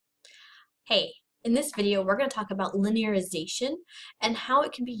Hey, in this video we're going to talk about linearization and how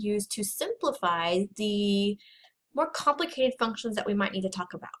it can be used to simplify the more complicated functions that we might need to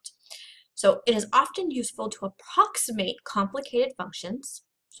talk about. So it is often useful to approximate complicated functions,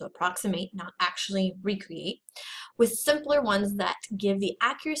 so approximate, not actually recreate, with simpler ones that give the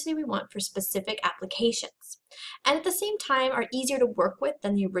accuracy we want for specific applications, and at the same time are easier to work with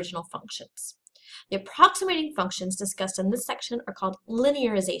than the original functions. The approximating functions discussed in this section are called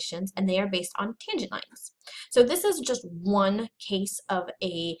linearizations, and they are based on tangent lines. So this is just one case of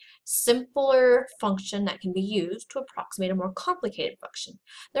a simpler function that can be used to approximate a more complicated function.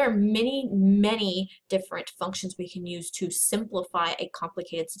 There are many different functions we can use to simplify a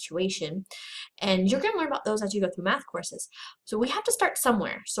complicated situation, and you're going to learn about those as you go through math courses. So we have to start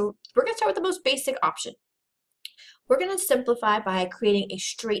somewhere. So we're going to start with the most basic option. We're going to simplify by creating a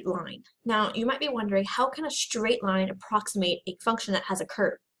straight line. Now, you might be wondering, how can a straight line approximate a function that has a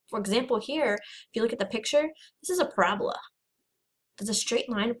curve? For example, here, if you look at the picture, this is a parabola. Does a straight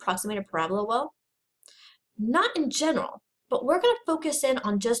line approximate a parabola well? Not in general, but we're going to focus in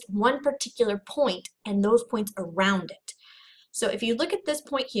on just one particular point and those points around it. So if you look at this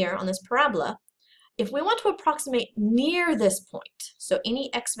point here on this parabola, if we want to approximate near this point, so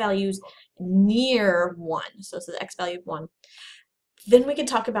any x values near 1, so this is x value of 1, then we can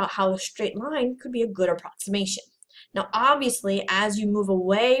talk about how a straight line could be a good approximation. Now obviously, as you move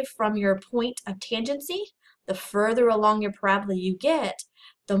away from your point of tangency, the further along your parabola you get,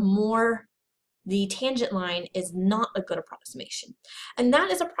 the more the tangent line is not a good approximation. And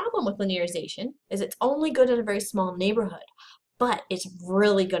that is a problem with linearization, is it's only good in a very small neighborhood, but it's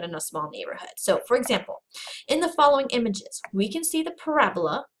really good in a small neighborhood. So for example, in the following images, we can see the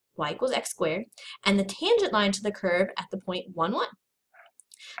parabola, y equals x squared, and the tangent line to the curve at the point 1, 1.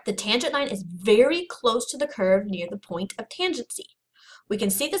 The tangent line is very close to the curve near the point of tangency. We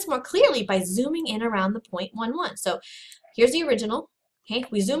can see this more clearly by zooming in around the point 1, 1. So here's the original. Okay,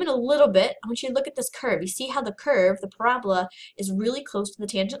 we zoom in a little bit. I want you to look at this curve. You see how the curve, the parabola, is really close to the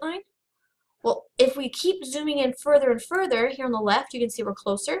tangent line? Well, if we keep zooming in further and further, here on the left, you can see we're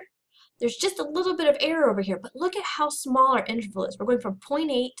closer. There's just a little bit of error over here, but look at how small our interval is. We're going from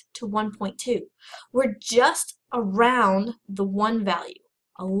 0.8 to 1.2. We're just around the 1 value,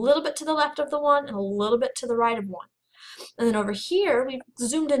 a little bit to the left of the 1 and a little bit to the right of 1. And then over here, we've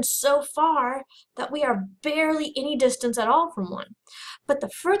zoomed in so far that we are barely any distance at all from 1. But the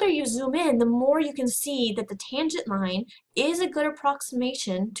further you zoom in, the more you can see that the tangent line is a good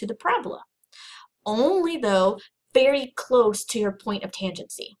approximation to the parabola. Only though very close to your point of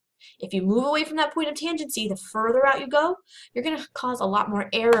tangency. If you move away from that point of tangency, the further out you go, you're going to cause a lot more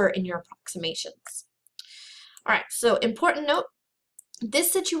error in your approximations. All right, so important note,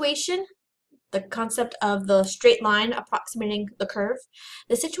 this situation, the concept of the straight line approximating the curve,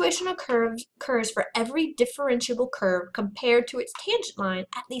 the situation occurs for every differentiable curve compared to its tangent line,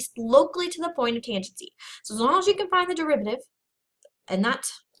 at least locally to the point of tangency. So as long as you can find the derivative, and that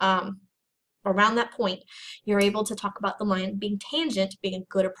around that point, you're able to talk about the line being tangent being a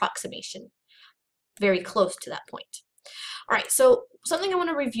good approximation, very close to that point. All right, so something I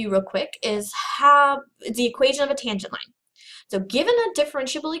want to review real quick is how the equation of a tangent line. So given a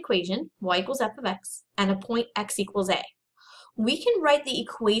differentiable equation, y equals f of x, and a point x equals a, we can write the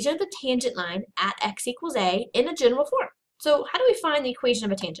equation of the tangent line at x equals a in a general form. So how do we find the equation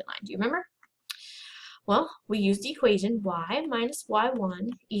of a tangent line? Do you remember? Well, we use the equation y minus y1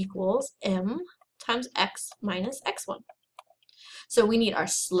 equals m times x minus x1. So we need our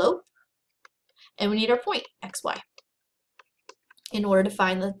slope and we need our point, xy, in order to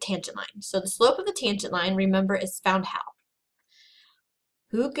find the tangent line. So the slope of the tangent line, remember, is found how?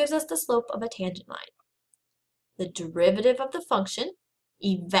 Who gives us the slope of a tangent line? The derivative of the function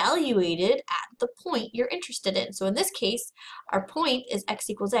evaluated at the point you're interested in. So in this case, our point is x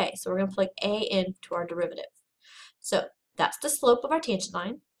equals a. So we're going to plug a into our derivative. So that's the slope of our tangent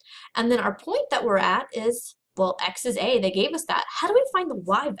line. And then our point that we're at is, well, x is a. They gave us that. How do we find the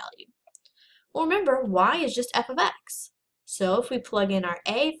y value? Well, remember, y is just f of x. So if we plug in our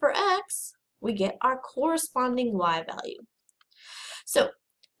a for x, we get our corresponding y value. So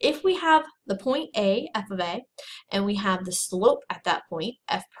if we have the point a, f of a, and we have the slope at that point,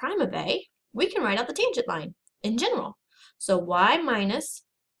 f prime of a, we can write out the tangent line in general. So y minus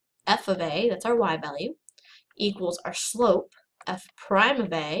f of a, that's our y value, equals our slope, f prime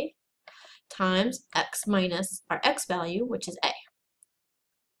of a, times x minus our x value, which is a.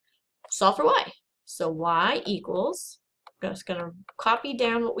 Solve for y. So y equals, I'm just going to copy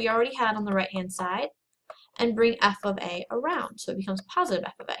down what we already had on the right-hand side, and bring f of a around, so it becomes positive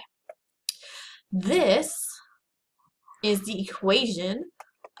f of a. This is the equation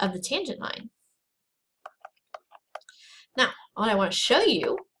of the tangent line. Now, what I want to show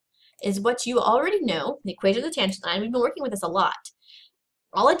you is what you already know, the equation of the tangent line. We've been working with this a lot.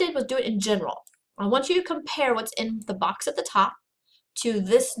 All I did was do it in general. I want you to compare what's in the box at the top to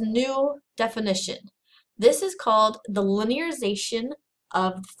this new definition. This is called the linearization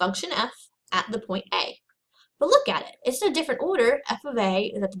of the function f at the point A. But look at it. It's in a different order. F of A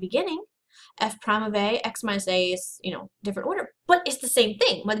is at the beginning. F prime of A, x minus A is, different order. But it's the same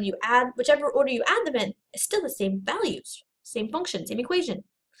thing. Whether you add, whichever order you add them in, it's still the same values, same function, same equation.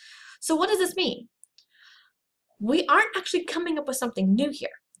 So what does this mean? We aren't actually coming up with something new here.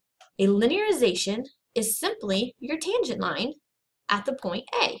 A linearization is simply your tangent line at the point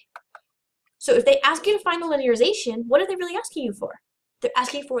A. So if they ask you to find the linearization, what are they really asking you for? They're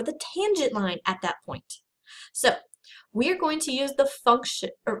asking for the tangent line at that point. So we are going to use the function,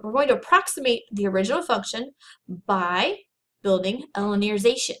 or we're going to approximate the original function by building a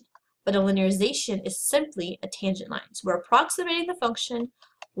linearization. But a linearization is simply a tangent line. So we're approximating the function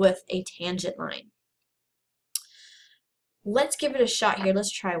with a tangent line. Let's give it a shot here.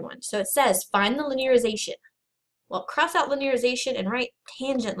 Let's try one. So it says, find the linearization. Well, cross out linearization and write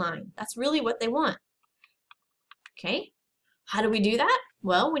tangent line. That's really what they want. Okay, how do we do that?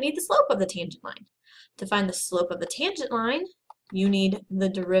 Well, we need the slope of the tangent line. To find the slope of the tangent line, you need the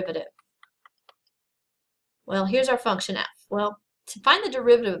derivative. Well, here's our function f. Well, to find the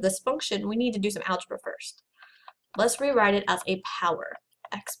derivative of this function, we need to do some algebra first. Let's rewrite it as a power,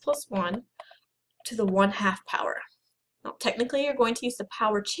 x plus 1 to the 1/2 power. Now, technically, you're going to use the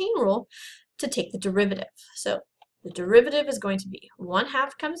power chain rule to take the derivative. So the derivative is going to be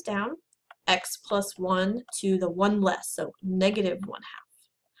 1/2 comes down, x plus 1 to the 1 less, so negative 1/2.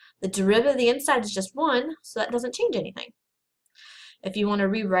 The derivative of the inside is just 1, so that doesn't change anything. If you want to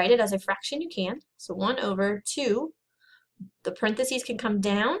rewrite it as a fraction, you can. So 1 over 2, the parentheses can come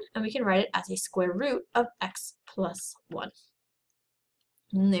down, and we can write it as a square root of x plus 1.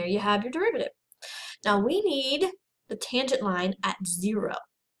 And there you have your derivative. Now we need the tangent line at 0.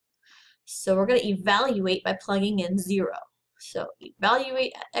 So we're going to evaluate by plugging in 0. So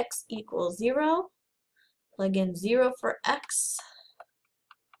evaluate at x equals 0. Plug in 0 for x.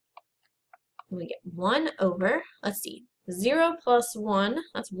 We get 1 over, let's see, 0 plus 1,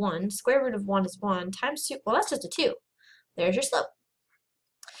 that's 1. Square root of 1 is 1 times 2, well, that's just a 2. There's your slope.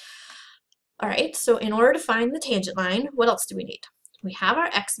 All right, so in order to find the tangent line, what else do we need? We have our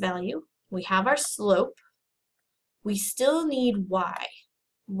x value. We have our slope. We still need y.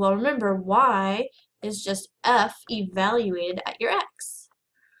 Well, remember, y is just f evaluated at your x.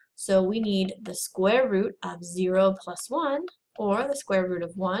 So we need the square root of 0 plus 1, or the square root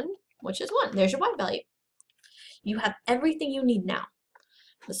of 1, which is 1. There's your y value. You have everything you need now.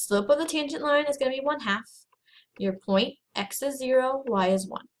 The slope of the tangent line is going to be 1/2. Your point, x is 0, y is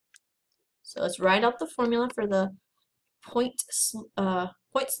 1. So let's write out the formula for the point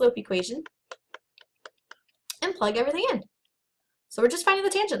slope equation and plug everything in. So we're just finding the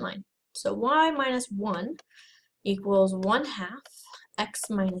tangent line. So y minus 1 equals 1/2 x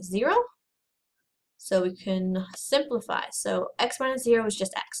minus 0. So we can simplify. So x minus 0 is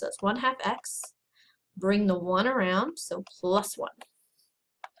just x. So it's 1/2 x. Bring the 1 around, so plus 1.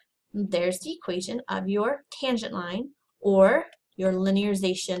 And there's the equation of your tangent line, or your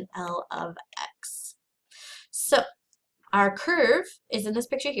linearization L of x. So our curve is in this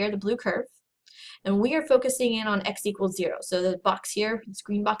picture here, the blue curve. And we are focusing in on x equals 0. So the box here, this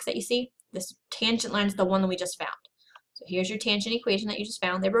green box that you see, this tangent line is the one that we just found. So here's your tangent equation that you just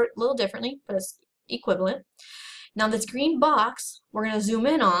found. They were a little differently, but it's equivalent. Now this green box, we're going to zoom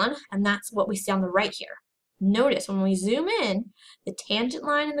in on, and that's what we see on the right here. Notice when we zoom in, the tangent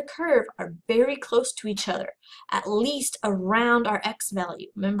line and the curve are very close to each other, at least around our x value.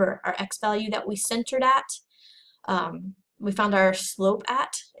 Remember, our x value that we centered at, we found our slope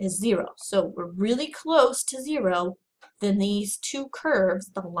at is 0. So we're really close to 0. Then these two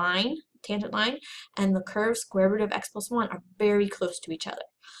curves, the line, tangent line, and the curve square root of x plus 1 are very close to each other.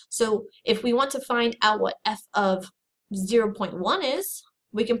 So if we want to find out what f of 0.1 is,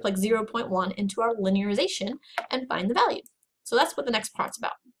 we can plug 0.1 into our linearization and find the value. So that's what the next part's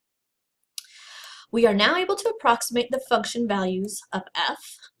about. We are now able to approximate the function values of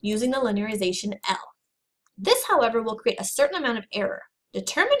f using the linearization L. This, however, will create a certain amount of error.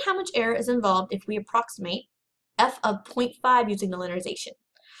 Determine how much error is involved if we approximate f of 0.5 using the linearization.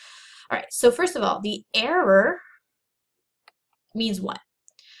 All right, so first of all, the error means what?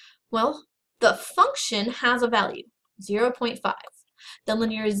 Well, the function has a value, 0.5. The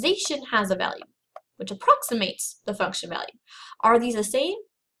linearization has a value, which approximates the function value. Are these the same?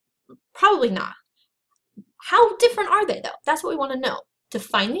 Probably not. How different are they, though? That's what we want to know. To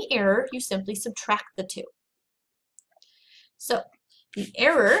find the error, you simply subtract the two. So the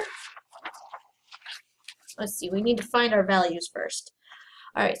error, let's see, we need to find our values first.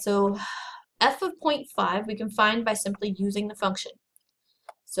 All right, so f of 0.5 we can find by simply using the function.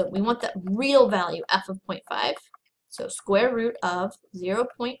 So we want the real value, f of 0.5. So square root of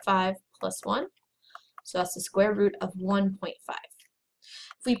 0.5 plus 1. So that's the square root of 1.5.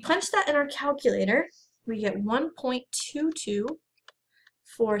 If we punch that in our calculator, we get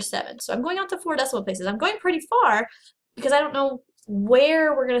 1.2247. So I'm going out to 4 decimal places. I'm going pretty far because I don't know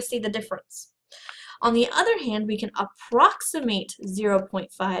where we're going to see the difference. On the other hand, we can approximate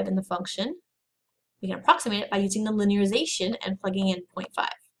 0.5 in the function. We can approximate it by using the linearization and plugging in 0.5.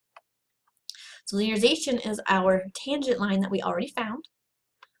 So linearization is our tangent line that we already found.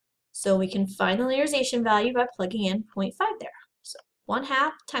 So we can find the linearization value by plugging in 0.5 there. So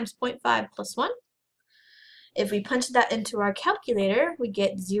 1/2 times 0.5 plus 1. If we punch that into our calculator, we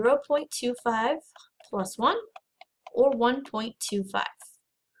get 0.25 plus 1, or 1.25.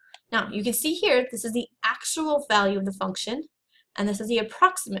 Now, you can see here, this is the actual value of the function, and this is the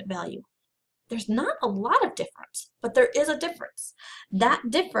approximate value. There's not a lot of difference, but there is a difference. That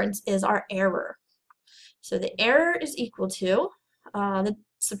difference is our error. So the error is equal to the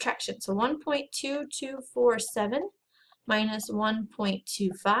subtraction. So 1.2247 minus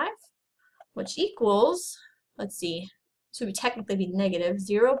 1.25, which equals, let's see, this would technically be negative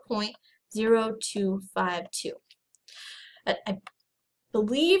 0.0252. I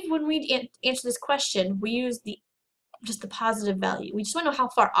believe when we answer this question, we use just the positive value. We just want to know how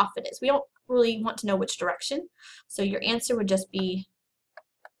far off it is. We don't really want to know which direction. So your answer would just be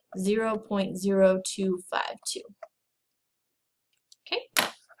 0.0252. Okay?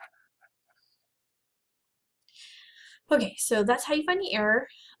 Okay, so that's how you find the error.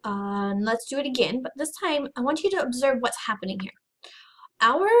 Let's do it again, but this time I want you to observe what's happening here.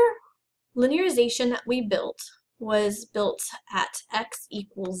 Our linearization that we built was built at x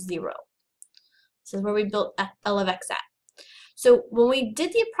equals 0. This is where we built L of x at. So when we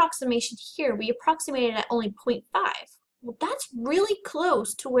did the approximation here, we approximated at only 0.5. Well, that's really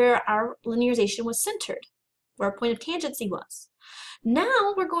close to where our linearization was centered, where our point of tangency was.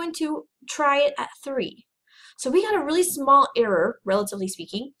 Now we're going to try it at 3. So we got a really small error, relatively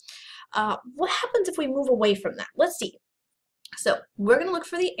speaking. What happens if we move away from that? Let's see. So we're going to look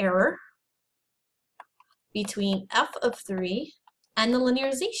for the error between f of 3 and the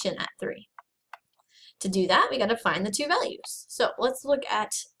linearization at 3. To do that, we got to find the two values. So let's look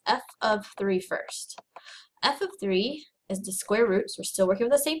at f of 3 first. F of 3 is the square root, so we're still working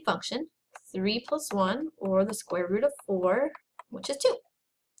with the same function. 3 plus 1, or the square root of 4, which is 2.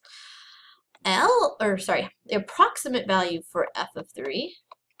 The approximate value for f of 3,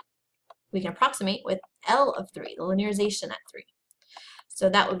 we can approximate with L of 3, the linearization at 3. So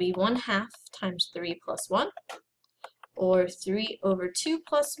that would be 1/2 times 3 plus 1, or 3 over 2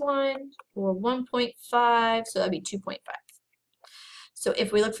 plus 1, or 1.5, so that would be 2.5. So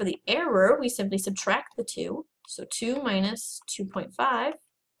if we look for the error, we simply subtract the 2. So 2 minus 2.5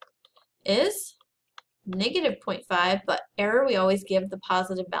 is negative 0.5, but error we always give the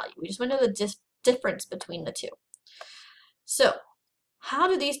positive value. We just want to know the difference between the two. So how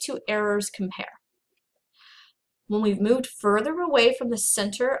do these two errors compare? When we've moved further away from the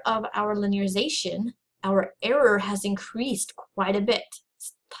center of our linearization, our error has increased quite a bit,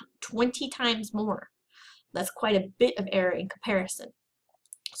 20 times more. That's quite a bit of error in comparison.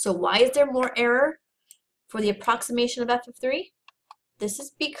 So why is there more error for the approximation of f of 3? This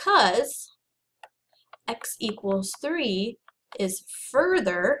is because x equals 3 is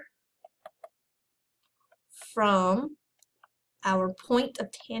further from our point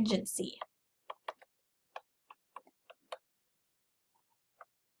of tangency.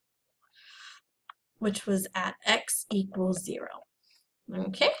 Which was at x equals 0.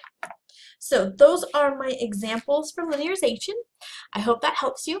 Okay, so those are my examples for linearization. I hope that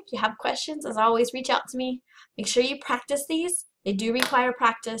helps you. If you have questions, as always, reach out to me. Make sure you practice these. They do require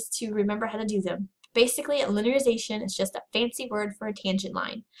practice to remember how to do them. Basically, a linearization is just a fancy word for a tangent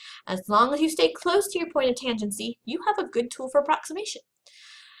line. As long as you stay close to your point of tangency, you have a good tool for approximation.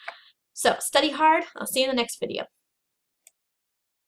 So study hard. I'll see you in the next video.